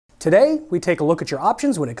Today, we take a look at your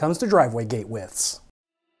options when it comes to driveway gate widths.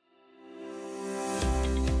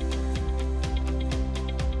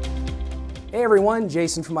 Hey everyone,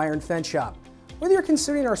 Jason from Iron Fence Shop. Whether you're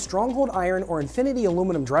considering our Stronghold Iron or Infinity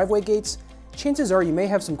aluminum driveway gates, chances are you may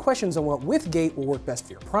have some questions on what width gate will work best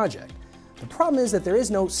for your project. The problem is that there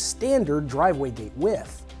is no standard driveway gate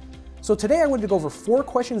width. So today I wanted to go over 4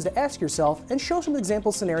 questions to ask yourself and show some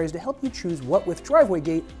example scenarios to help you choose what width driveway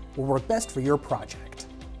gate will work best for your project.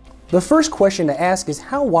 The first question to ask is,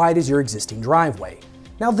 how wide is your existing driveway?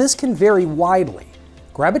 Now this can vary widely.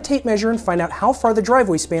 Grab a tape measure and find out how far the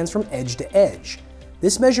driveway spans from edge to edge.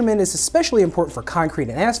 This measurement is especially important for concrete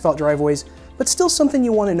and asphalt driveways, but still something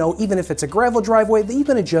you want to know even if it's a gravel driveway that you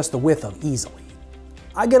can adjust the width of easily.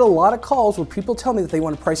 I get a lot of calls where people tell me that they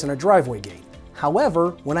want a price on a driveway gate.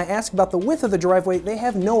 However, when I ask about the width of the driveway, they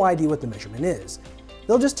have no idea what the measurement is.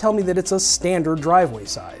 They'll just tell me that it's a standard driveway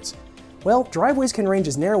size. Well, driveways can range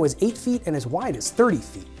as narrow as 8 feet and as wide as 30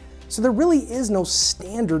 feet, so there really is no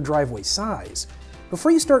standard driveway size.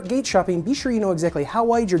 Before you start gate shopping, be sure you know exactly how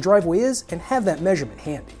wide your driveway is and have that measurement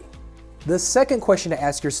handy. The second question to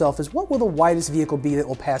ask yourself is, what will the widest vehicle be that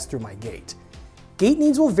will pass through my gate? Gate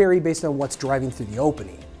needs will vary based on what's driving through the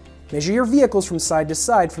opening. Measure your vehicles from side to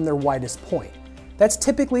side from their widest point. That's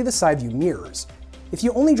typically the side view mirrors. If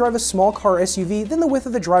you only drive a small car SUV, then the width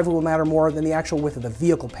of the driveway will matter more than the actual width of the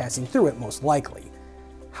vehicle passing through it, most likely.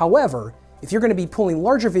 However, if you're going to be pulling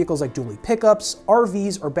larger vehicles like dually pickups,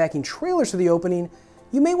 RVs, or backing trailers to the opening,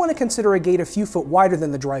 you may want to consider a gate a few foot wider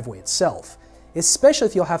than the driveway itself, especially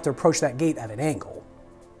if you'll have to approach that gate at an angle.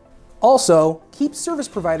 Also, keep service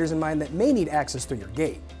providers in mind that may need access through your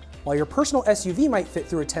gate. While your personal SUV might fit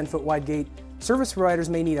through a 10-foot wide gate, service providers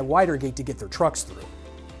may need a wider gate to get their trucks through.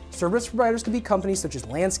 Service providers could be companies such as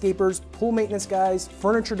landscapers, pool maintenance guys,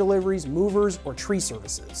 furniture deliveries, movers, or tree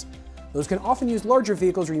services. Those can often use larger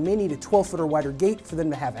vehicles where you may need a 12-foot or wider gate for them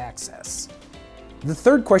to have access. The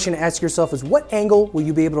third question to ask yourself is, what angle will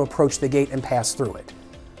you be able to approach the gate and pass through it?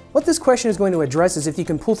 What this question is going to address is if you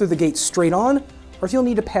can pull through the gate straight on, or if you'll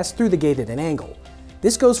need to pass through the gate at an angle.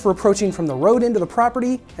 This goes for approaching from the road into the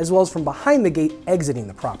property, as well as from behind the gate exiting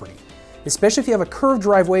the property, especially if you have a curved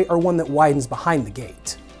driveway or one that widens behind the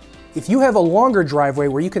gate. If you have a longer driveway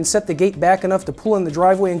where you can set the gate back enough to pull in the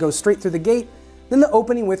driveway and go straight through the gate, then the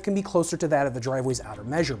opening width can be closer to that of the driveway's outer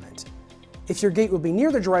measurement. If your gate will be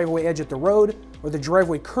near the driveway edge at the road, or the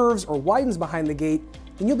driveway curves or widens behind the gate,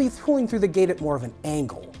 then you'll be pulling through the gate at more of an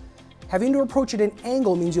angle. Having to approach at an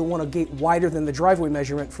angle means you'll want a gate wider than the driveway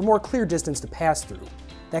measurement for more clear distance to pass through.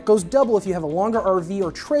 That goes double if you have a longer RV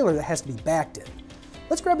or trailer that has to be backed in.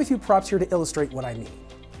 Let's grab a few props here to illustrate what I mean.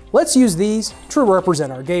 Let's use these to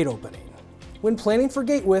represent our gate opening. When planning for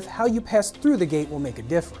gate width, how you pass through the gate will make a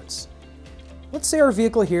difference. Let's say our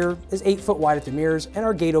vehicle here is 8 foot wide at the mirrors and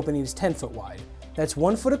our gate opening is 10 foot wide. That's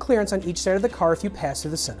 1 foot of clearance on each side of the car if you pass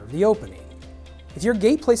through the center of the opening. If your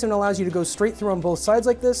gate placement allows you to go straight through on both sides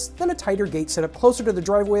like this, then a tighter gate setup closer to the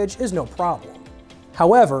driveway edge is no problem.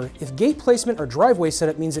 However, if gate placement or driveway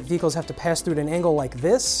setup means that vehicles have to pass through at an angle like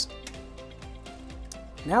this,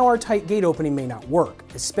 now our tight gate opening may not work,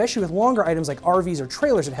 especially with longer items like RVs or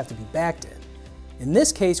trailers that have to be backed in. In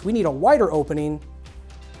this case, we need a wider opening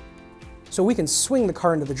so we can swing the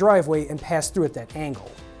car into the driveway and pass through at that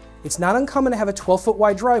angle. It's not uncommon to have a 12-foot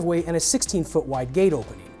wide driveway and a 16-foot wide gate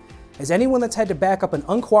opening. As anyone that's had to back up an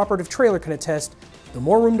uncooperative trailer can attest, the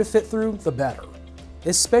more room to fit through, the better.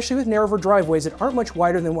 Especially with narrower driveways that aren't much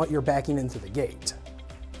wider than what you're backing into the gate.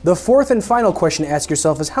 The fourth and final question to ask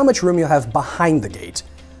yourself is how much room you'll have behind the gate.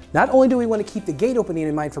 Not only do we want to keep the gate opening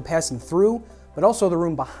in mind for passing through, but also the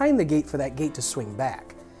room behind the gate for that gate to swing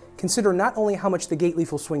back. Consider not only how much the gate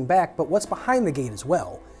leaf will swing back, but what's behind the gate as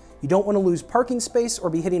well. You don't want to lose parking space or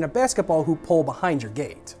be hitting a basketball hoop pole behind your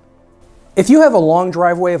gate. If you have a long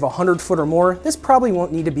driveway of 100 foot or more, this probably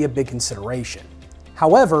won't need to be a big consideration.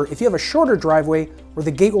 However, if you have a shorter driveway where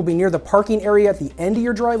the gate will be near the parking area at the end of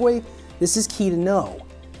your driveway, this is key to know,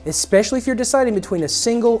 especially if you're deciding between a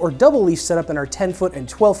single or double leaf setup in our 10-foot and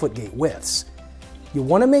 12-foot gate widths. You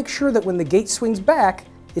want to make sure that when the gate swings back,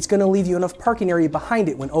 it's going to leave you enough parking area behind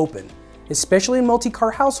it when open, especially in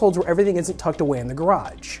multi-car households where everything isn't tucked away in the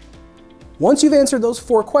garage. Once you've answered those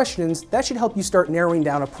 4 questions, that should help you start narrowing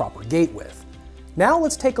down a proper gate width. Now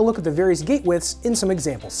let's take a look at the various gate widths in some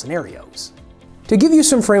example scenarios. To give you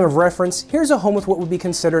some frame of reference, here's a home with what would be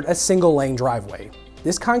considered a single lane driveway.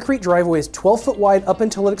 This concrete driveway is 12 foot wide up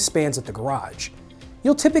until it expands at the garage.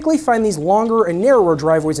 You'll typically find these longer and narrower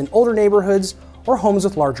driveways in older neighborhoods or homes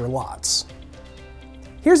with larger lots.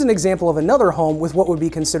 Here's an example of another home with what would be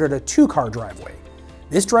considered a 2-car driveway.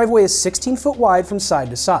 This driveway is 16 foot wide from side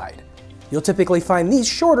to side. You'll typically find these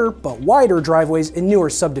shorter but wider driveways in newer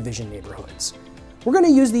subdivision neighborhoods. We're going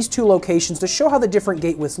to use these two locations to show how the different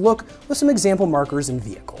gate widths look with some example markers and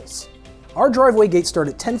vehicles. Our driveway gates start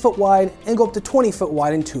at 10 foot wide and go up to 20 foot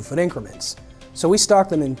wide in 2 foot increments. So we stock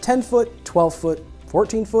them in 10 foot, 12 foot,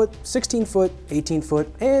 14 foot, 16 foot, 18 foot,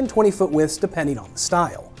 and 20 foot widths depending on the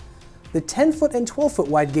style. The 10 foot and 12 foot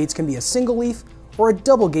wide gates can be a single leaf or a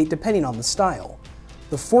double gate depending on the style.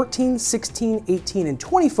 The 14, 16, 18, and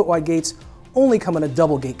 20 foot wide gates only come in a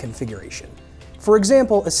double gate configuration. For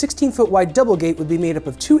example, a 16 foot wide double gate would be made up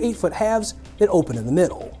of 2 8 foot halves that open in the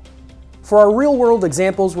middle. For our real world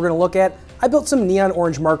examples we're going to look at, I built some neon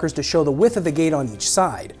orange markers to show the width of the gate on each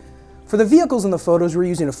side. For the vehicles in the photos, we're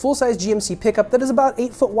using a full-size GMC pickup that is about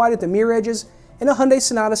 8 foot wide at the mirror edges and a Hyundai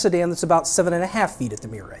Sonata sedan that's about 7.5 feet at the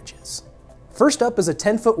mirror edges. First up is a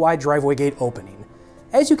 10 foot wide driveway gate opening.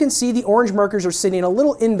 As you can see, the orange markers are sitting a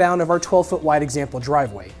little inbound of our 12 foot wide example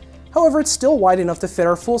driveway. However, it's still wide enough to fit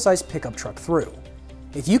our full-size pickup truck through.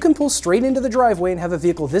 If you can pull straight into the driveway and have a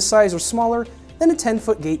vehicle this size or smaller, then a 10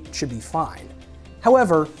 foot gate should be fine.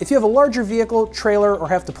 However, if you have a larger vehicle, trailer, or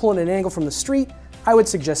have to pull in an angle from the street, I would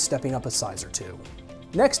suggest stepping up a size or two.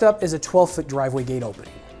 Next up is a 12 foot driveway gate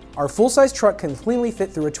opening. Our full-size truck can cleanly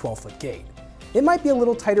fit through a 12 foot gate. It might be a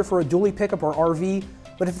little tighter for a dually pickup or RV,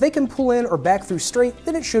 but if they can pull in or back through straight,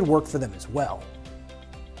 then it should work for them as well.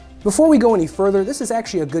 Before we go any further, this is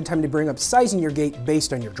actually a good time to bring up sizing your gate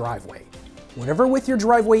based on your driveway. Whatever width your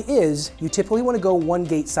driveway is, you typically want to go one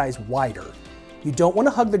gate size wider. You don't want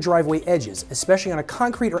to hug the driveway edges, especially on a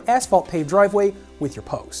concrete or asphalt paved driveway with your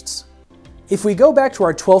posts. If we go back to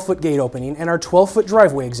our 12 foot gate opening and our 12 foot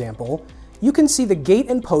driveway example, you can see the gate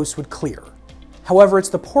and posts would clear. However, it's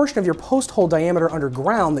the portion of your post hole diameter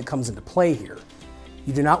underground that comes into play here.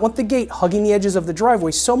 You do not want the gate hugging the edges of the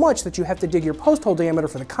driveway so much that you have to dig your post hole diameter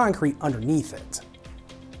for the concrete underneath it.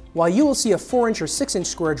 While you will see a 4-inch or 6-inch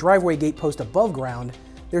square driveway gate post above ground,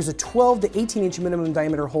 there's a 12 to 18-inch minimum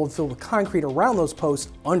diameter hole filled with concrete around those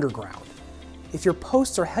posts underground. If your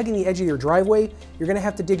posts are hugging the edge of your driveway, you're going to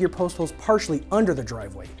have to dig your post holes partially under the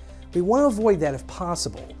driveway. We want to avoid that if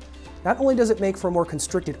possible. Not only does it make for a more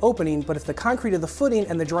constricted opening, but if the concrete of the footing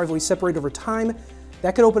and the driveway separate over time,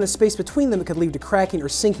 that could open a space between them that could lead to cracking or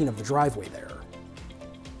sinking of the driveway there.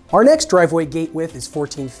 Our next driveway gate width is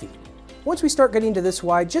 14 feet. Once we start getting to this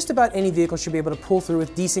wide, just about any vehicle should be able to pull through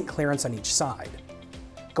with decent clearance on each side.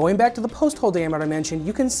 Going back to the post hole diameter I mentioned,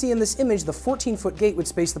 you can see in this image the 14 foot gate would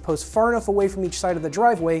space the post far enough away from each side of the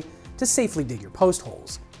driveway to safely dig your post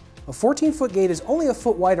holes. A 14 foot gate is only a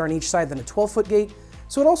foot wider on each side than a 12 foot gate,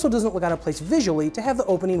 so it also doesn't look out of place visually to have the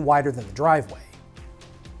opening wider than the driveway.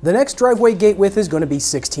 The next driveway gate width is going to be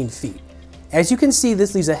 16 feet. As you can see,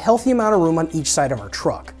 this leaves a healthy amount of room on each side of our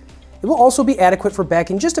truck. It will also be adequate for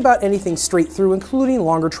backing just about anything straight through, including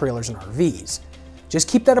longer trailers and RVs. Just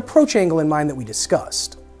keep that approach angle in mind that we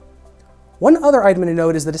discussed. One other item to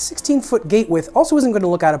note is that a 16 foot gate width also isn't going to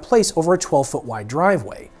look out of place over a 12 foot wide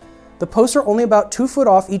driveway. The posts are only about 2 foot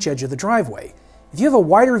off each edge of the driveway. If you have a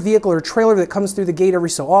wider vehicle or trailer that comes through the gate every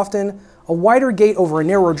so often, a wider gate over a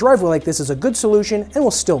narrower driveway like this is a good solution and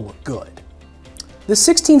will still look good. The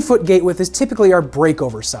 16 foot gate width is typically our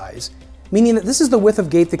breakover size, meaning that this is the width of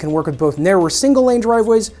gate that can work with both narrower single lane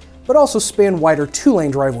driveways, but also span wider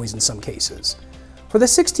 2-lane driveways in some cases. For the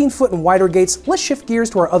 16 foot and wider gates, let's shift gears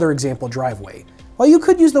to our other example driveway. While you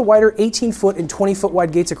could use the wider 18 foot and 20 foot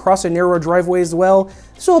wide gates across a narrower driveway as well,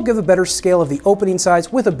 this will give a better scale of the opening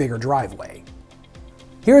size with a bigger driveway.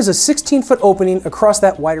 Here is a 16 foot opening across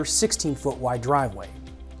that wider 16 foot wide driveway.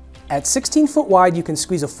 At 16 foot wide, you can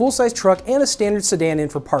squeeze a full-size truck and a standard sedan in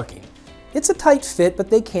for parking. It's a tight fit,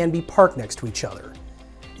 but they can be parked next to each other.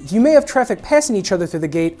 If you may have traffic passing each other through the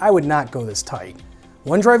gate, I would not go this tight.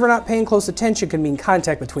 One driver not paying close attention can mean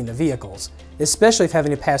contact between the vehicles, especially if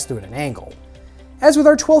having to pass through at an angle. As with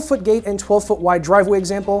our 12 foot gate and 12 foot wide driveway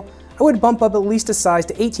example, I would bump up at least a size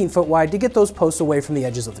to 18 foot wide to get those posts away from the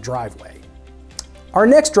edges of the driveway. Our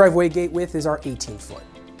next driveway gate width is our 18 foot.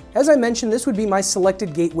 As I mentioned, this would be my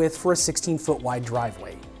selected gate width for a 16 foot wide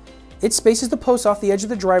driveway. It spaces the posts off the edge of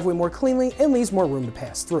the driveway more cleanly and leaves more room to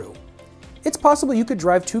pass through. It's possible you could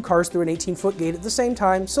drive 2 cars through an 18 foot gate at the same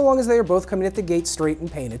time, so long as they are both coming at the gate straight and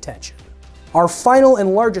paying attention. Our final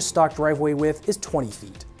and largest stock driveway width is 20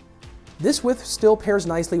 feet. This width still pairs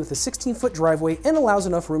nicely with a 16 foot driveway and allows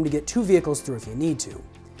enough room to get 2 vehicles through if you need to.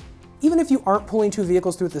 Even if you aren't pulling 2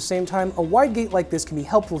 vehicles through at the same time, a wide gate like this can be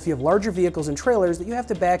helpful if you have larger vehicles and trailers that you have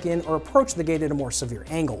to back in or approach the gate at a more severe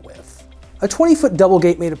angle with. A 20 foot double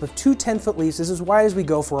gate made up of 2 10 foot leaves is as wide as we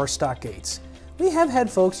go for our stock gates. We have had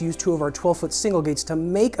folks use 2 of our 12 foot single gates to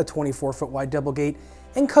make a 24 foot wide double gate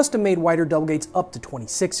and custom made wider double gates up to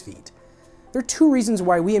 26 feet. There are two reasons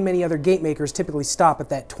why we and many other gate makers typically stop at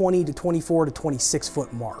that 20 to 24 to 26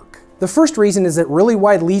 foot mark. The first reason is that really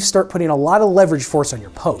wide leaves start putting a lot of leverage force on your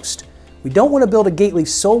post. We don't want to build a gate leaf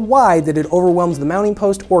so wide that it overwhelms the mounting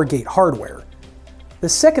post or gate hardware. The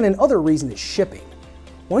second and other reason is shipping.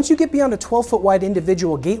 Once you get beyond a 12 foot wide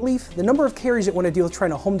individual gate leaf, the number of carriers that want to deal with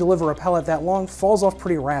trying to home deliver a pallet that long falls off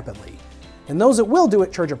pretty rapidly. And those that will do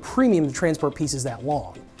it charge a premium to transport pieces that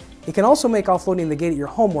long. It can also make offloading the gate at your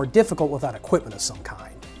home more difficult without equipment of some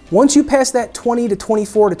kind. Once you pass that 20 to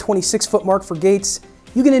 24 to 26 foot mark for gates,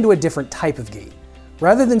 you get into a different type of gate.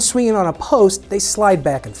 Rather than swinging on a post, they slide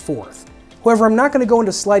back and forth. However, I'm not going to go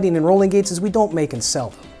into sliding and rolling gates as we don't make and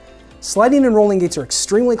sell them. Sliding and rolling gates are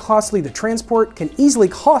extremely costly to transport, can easily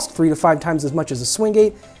cost 3 to 5 times as much as a swing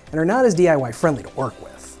gate, and are not as DIY friendly to work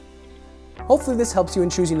with. Hopefully this helps you in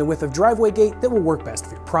choosing the width of driveway gate that will work best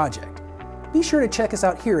for your project. Be sure to check us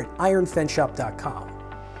out here at ironfenceshop.com.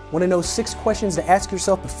 Want to know 6 questions to ask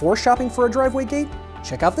yourself before shopping for a driveway gate?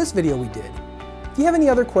 Check out this video we did. If you have any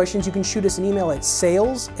other questions, you can shoot us an email at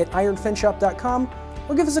sales@ironfenceshop.com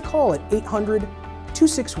or give us a call at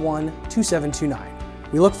 800-261-2729.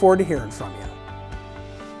 We look forward to hearing from you.